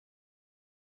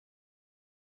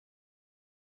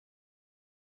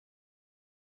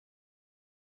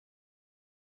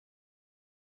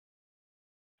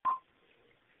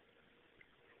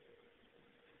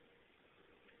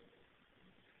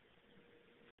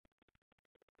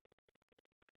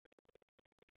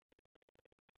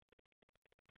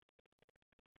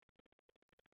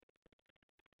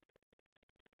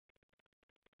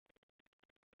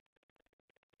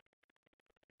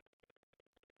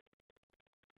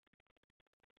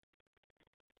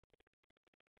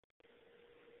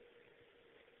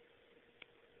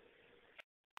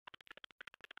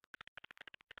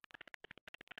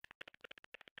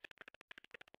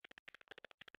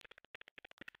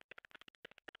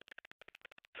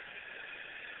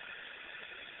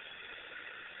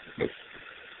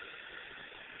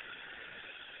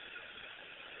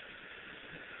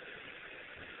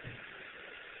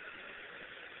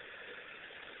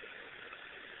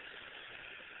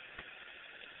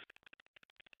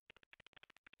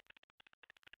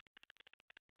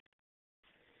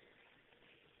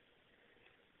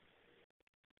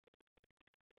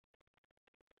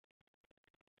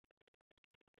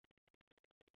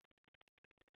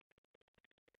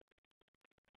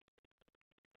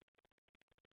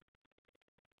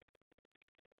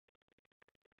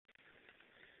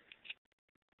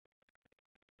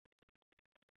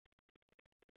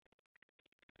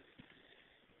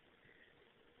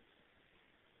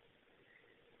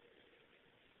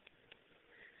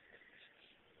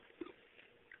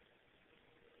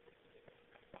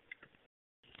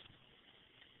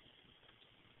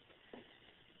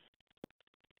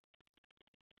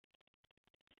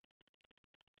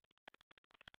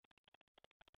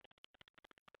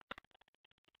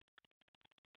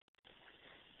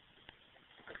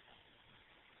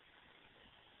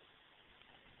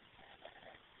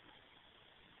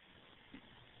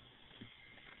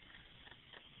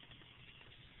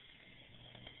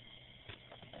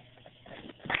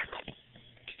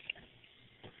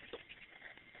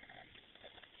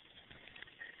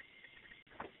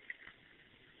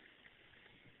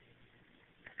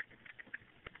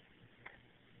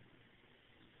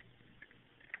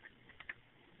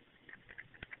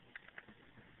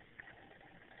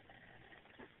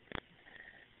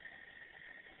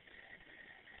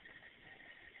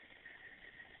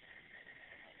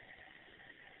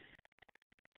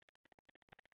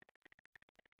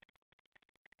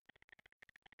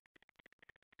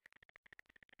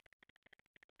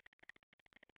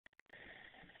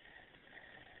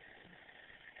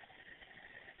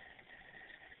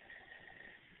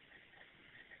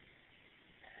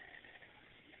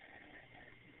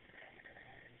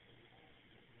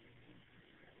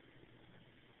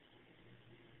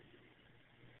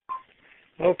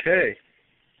Okay,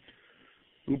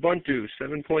 Ubuntu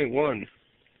 7.1,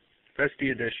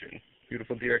 Festy Edition,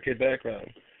 beautiful DRK background,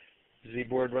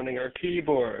 Z-board running our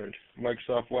keyboard,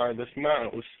 Microsoft wireless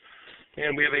mouse,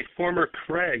 and we have a former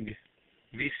Craig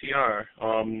VCR,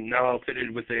 now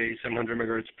outfitted with a 700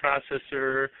 MHz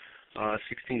processor,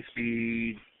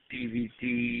 16-speed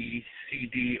DVD,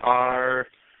 CDR.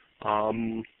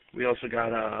 We also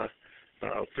got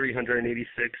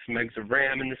 386 megs of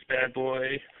RAM in this bad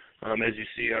boy. As you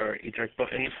see, our eject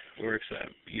button works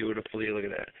beautifully. Look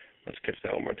at that. Let's catch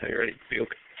that one more time. Ready?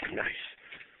 Nice.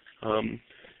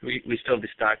 We still have the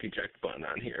stock eject button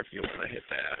on here if you want to hit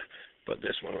that, but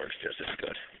this one works just as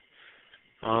good.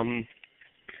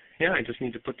 Yeah, I just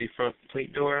need to put the front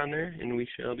plate door on there, and we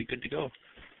shall be good to go.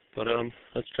 But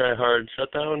let's try hard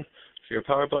shutdown. So your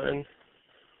power button,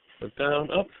 look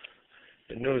down, up.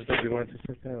 It knows that we want to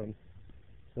shut down,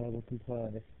 so I will comply.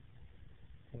 I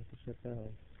want to shut down.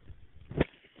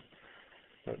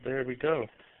 But there we go.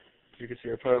 You can see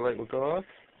our power light will go off.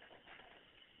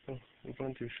 Oh, we're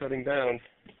going to shutting down.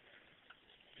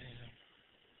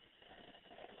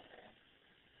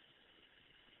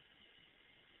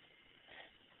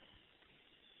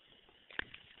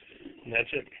 And that's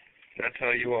it. That's how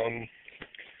you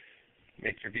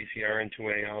make your VCR into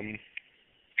a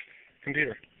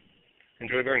computer.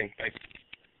 Enjoy learning. Bye.